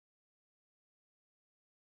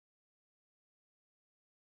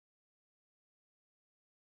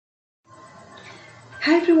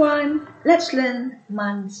Hi everyone, let's learn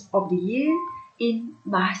months of the year in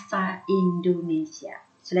Bahasa Indonesia.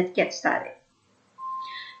 So let's get started.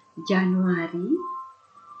 Januari,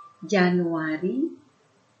 Januari,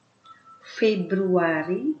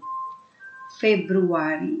 Februari,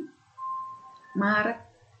 Februari, Maret,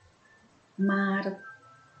 Maret,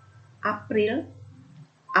 April,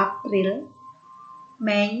 April,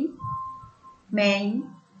 Mei, Mei,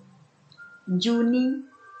 Juni,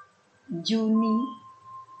 Juni,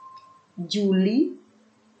 Juli,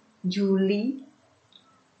 Juli,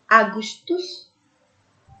 Agustus,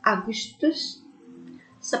 Agustus,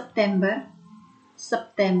 September,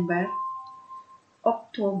 September,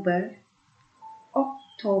 October,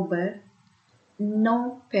 October,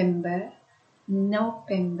 November,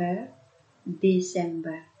 November,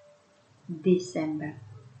 December, December.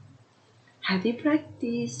 Happy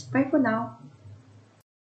practice. Bye for now.